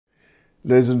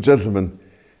Ladies and gentlemen,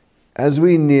 as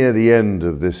we near the end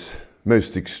of this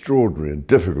most extraordinary and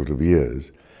difficult of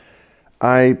years,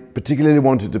 I particularly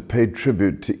wanted to pay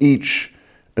tribute to each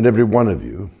and every one of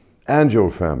you and your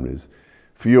families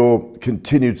for your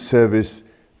continued service,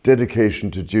 dedication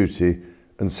to duty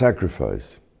and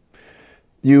sacrifice.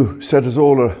 You set us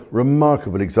all a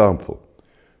remarkable example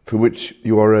for which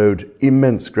you are owed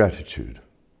immense gratitude.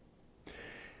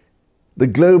 The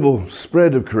global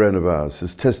spread of coronavirus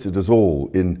has tested us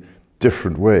all in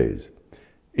different ways.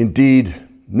 Indeed,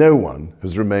 no one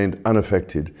has remained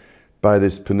unaffected by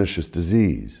this pernicious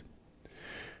disease.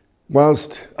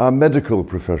 Whilst our medical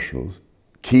professionals,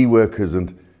 key workers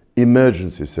and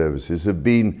emergency services have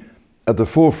been at the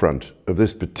forefront of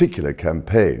this particular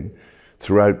campaign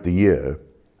throughout the year,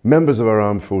 members of our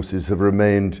armed forces have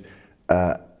remained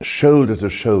shoulder to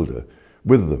shoulder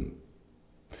with them.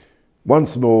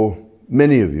 Once more,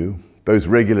 many of you, both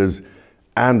regulars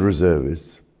and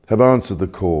reservists, have answered the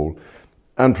call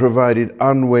and provided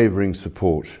unwavering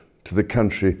support to the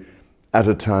country at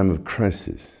a time of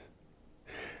crisis.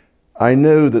 I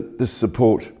know that this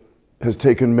support has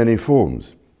taken many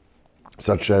forms,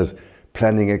 such as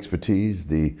planning expertise,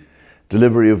 the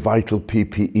delivery of vital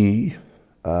PPE,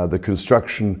 the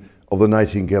construction of the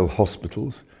Nightingale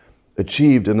hospitals,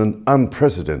 achieved in an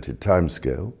unprecedented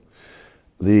timescale,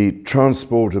 the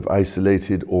transport of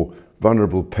isolated or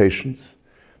vulnerable patients,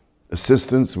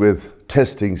 assistance with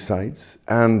testing sites,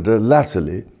 and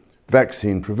latterly,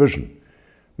 vaccine provision.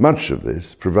 Much of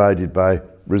this provided by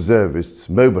reservists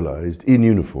mobilized in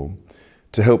uniform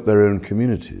to help their own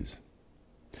communities.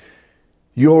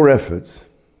 Your efforts,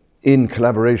 in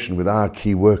collaboration with our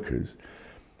key workers,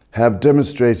 have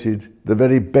demonstrated the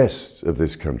very best of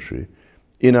this country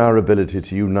in our ability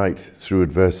to unite through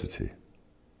adversity.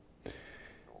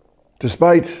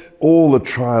 Despite all the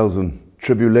trials and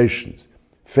tribulations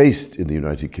faced in the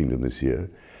United Kingdom this year,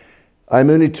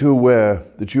 I'm only too aware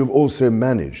that you have also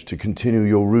managed to continue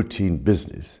your routine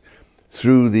business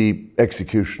through the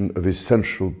execution of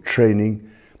essential training,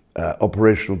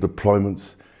 operational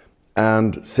deployments,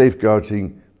 and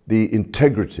safeguarding the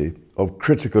integrity of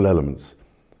critical elements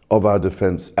of our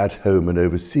defence at home and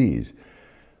overseas.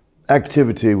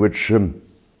 Activity which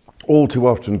all too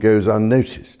often goes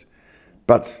unnoticed,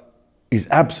 but is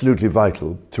absolutely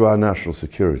vital to our national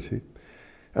security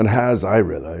and has, I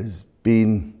realise,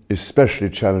 been especially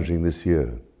challenging this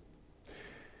year.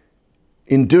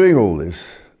 In doing all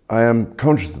this, I am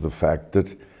conscious of the fact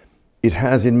that it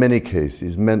has in many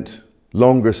cases meant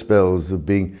longer spells of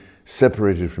being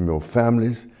separated from your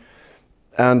families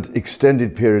and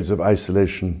extended periods of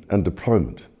isolation and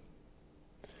deployment.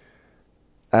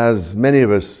 As many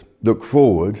of us look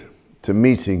forward to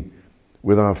meeting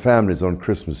with our families on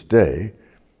Christmas Day,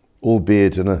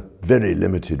 albeit in a very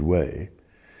limited way,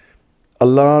 a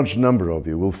large number of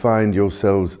you will find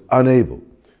yourselves unable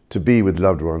to be with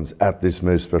loved ones at this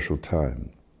most special time.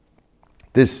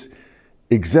 This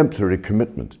exemplary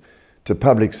commitment to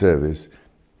public service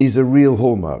is a real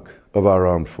hallmark of our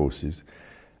armed forces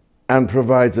and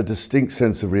provides a distinct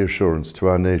sense of reassurance to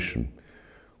our nation,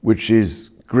 which is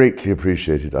greatly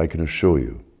appreciated, I can assure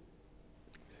you.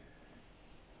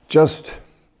 Just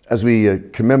as we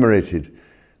commemorated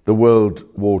the World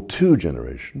War II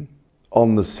generation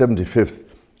on the 75th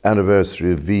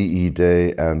anniversary of VE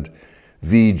Day and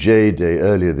VJ Day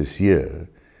earlier this year,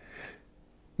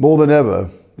 more than ever,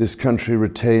 this country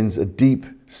retains a deep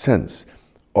sense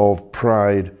of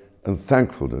pride and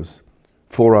thankfulness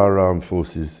for our armed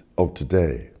forces of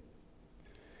today.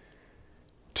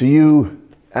 To you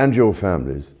and your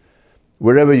families,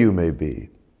 wherever you may be,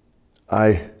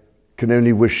 I can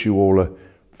only wish you all a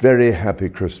very happy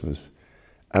Christmas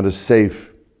and a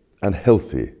safe and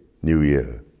healthy New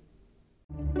Year.